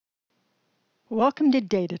Welcome to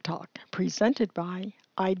Data Talk, presented by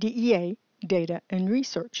IDEA Data and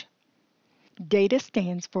Research. DATA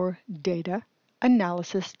stands for Data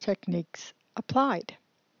Analysis Techniques Applied.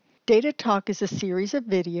 Data Talk is a series of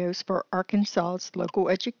videos for Arkansas's local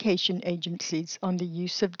education agencies on the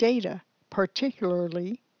use of data,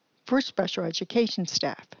 particularly for special education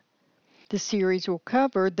staff. The series will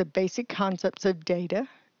cover the basic concepts of data,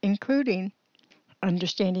 including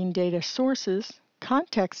understanding data sources,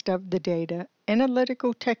 context of the data,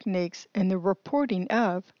 analytical techniques, and the reporting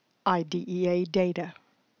of IDEA data.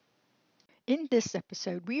 In this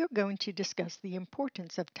episode, we are going to discuss the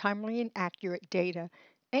importance of timely and accurate data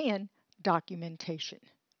and documentation.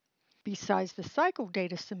 Besides the cycle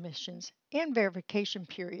data submissions and verification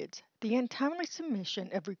periods, the untimely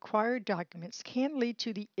submission of required documents can lead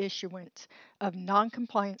to the issuance of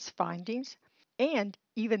noncompliance findings and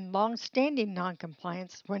even long-standing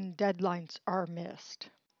noncompliance when deadlines are missed.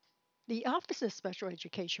 The Office of Special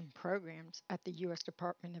Education Programs at the U.S.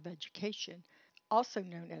 Department of Education, also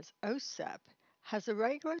known as OSEP, has a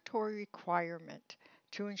regulatory requirement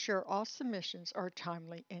to ensure all submissions are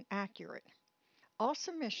timely and accurate. All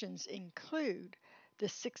submissions include the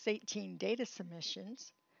 618 data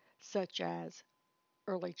submissions, such as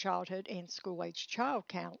early childhood and school-age child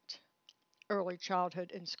count, early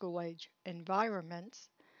childhood and school-age environments,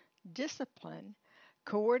 discipline,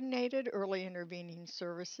 coordinated early intervening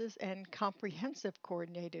services and comprehensive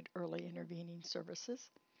coordinated early intervening services,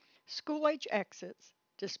 school-age exits,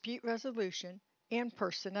 dispute resolution, and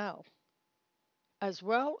personnel, as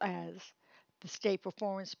well as the State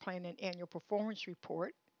Performance Plan and Annual Performance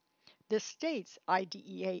Report, the state's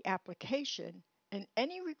IDEA application, and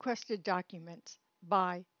any requested documents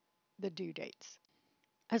by the due dates.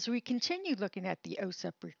 As we continue looking at the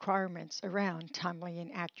OSEP requirements around timely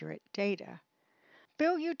and accurate data,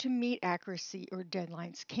 failure to meet accuracy or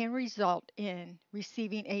deadlines can result in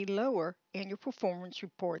receiving a lower annual performance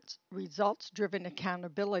report's results-driven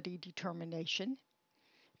accountability determination,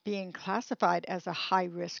 being classified as a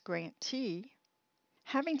high-risk grantee,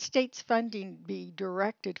 having state's funding be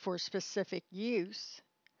directed for specific use,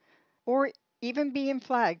 or even being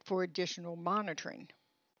flagged for additional monitoring.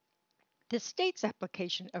 The state's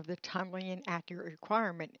application of the timely and accurate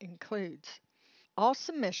requirement includes all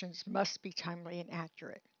submissions must be timely and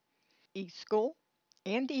accurate. eSchool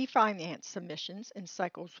and eFinance submissions in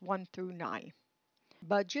cycles 1 through 9.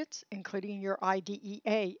 Budgets, including your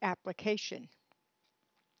IDEA application.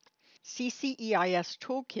 CCEIS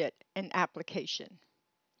Toolkit and application.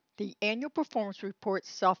 The annual performance report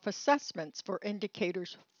self-assessments for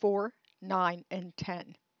indicators 4, 9, and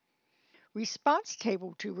 10. Response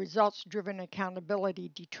table to results-driven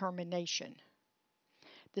accountability determination.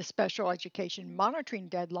 The special education monitoring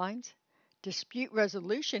deadlines, dispute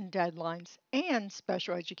resolution deadlines, and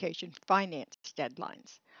special education finance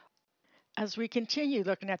deadlines. As we continue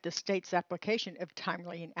looking at the state's application of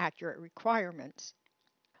timely and accurate requirements,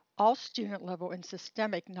 all student-level and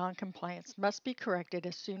systemic noncompliance must be corrected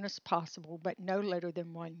as soon as possible, but no later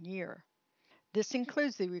than 1 year. This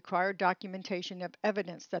includes the required documentation of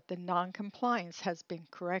evidence that the noncompliance has been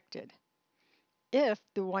corrected. If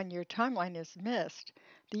the 1-year timeline is missed,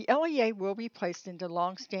 the LEA will be placed into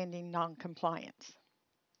long-standing noncompliance.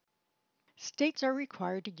 States are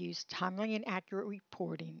required to use timely and accurate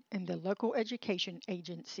reporting in the local education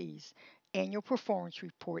agencies' annual performance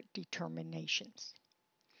report determinations.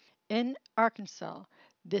 In Arkansas,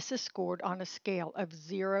 this is scored on a scale of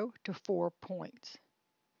 0 to 4 points.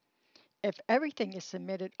 If everything is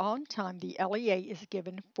submitted on time, the LEA is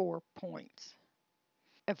given 4 points.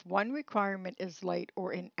 If one requirement is late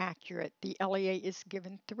or inaccurate, the LEA is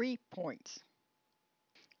given 3 points.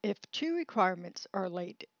 If 2 requirements are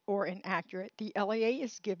late or inaccurate, the LEA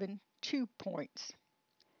is given 2 points.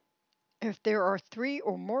 If there are 3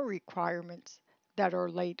 or more requirements that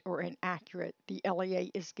are late or inaccurate, the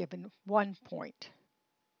LEA is given 1 point.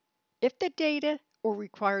 If the data or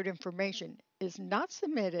required information is not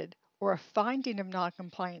submitted or a finding of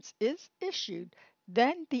noncompliance is issued,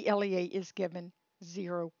 then the LEA is given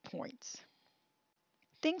 0 points.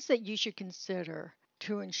 Things that you should consider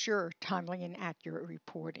to ensure timely and accurate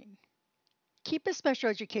reporting. Keep a special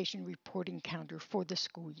education reporting calendar for the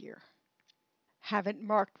school year. Have it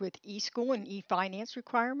marked with eSchool and eFinance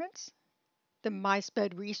requirements, the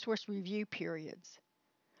MySped resource review periods,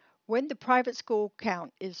 when the private school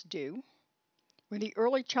count is due, when the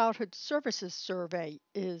Early Childhood Services Survey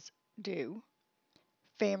is due,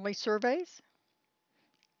 family surveys,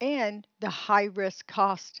 and the high-risk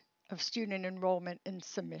cost of student enrollment and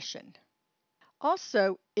submission.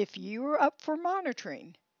 Also, if you are up for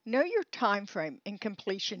monitoring, know your time frame and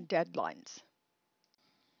completion deadlines.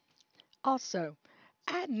 Also,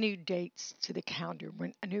 add new dates to the calendar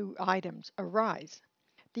when new items arise.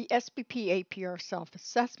 The SBP APR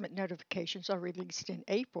self-assessment notifications are released in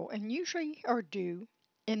April and usually are due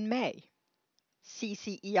in May.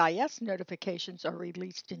 CCEIS notifications are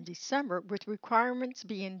released in December with requirements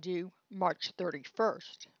being due March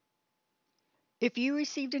 31st. If you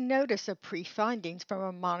received a notice of pre-findings from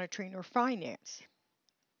a monitoring or finance,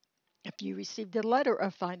 if you received a letter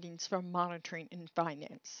of findings from monitoring and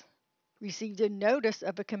finance, received a notice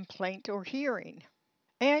of a complaint or hearing,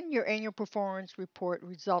 and your annual performance report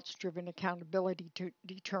results-driven accountability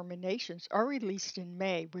determinations are released in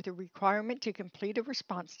May with a requirement to complete a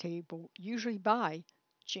response table, usually by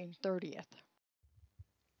June 30th.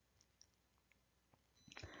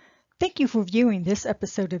 Thank you for viewing this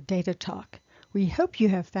episode of Data Talk. We hope you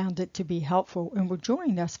have found it to be helpful and will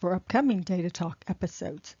join us for upcoming Data Talk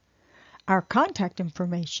episodes. Our contact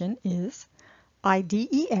information is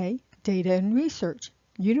IDEA Data and Research,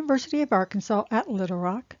 University of Arkansas at Little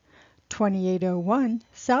Rock, 2801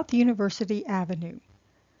 South University Avenue.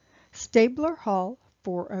 Stabler Hall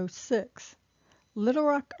 406, Little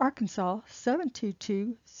Rock, Arkansas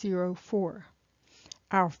 72204.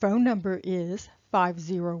 Our phone number is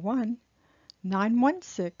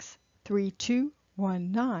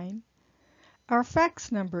 501-916-3219. Our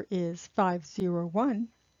fax number is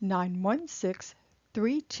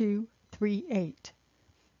 501-916-3238.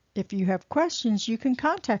 If you have questions, you can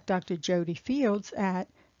contact Dr. Jody Fields at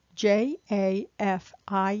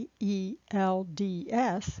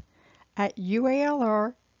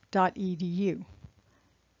jafields@ualr.edu.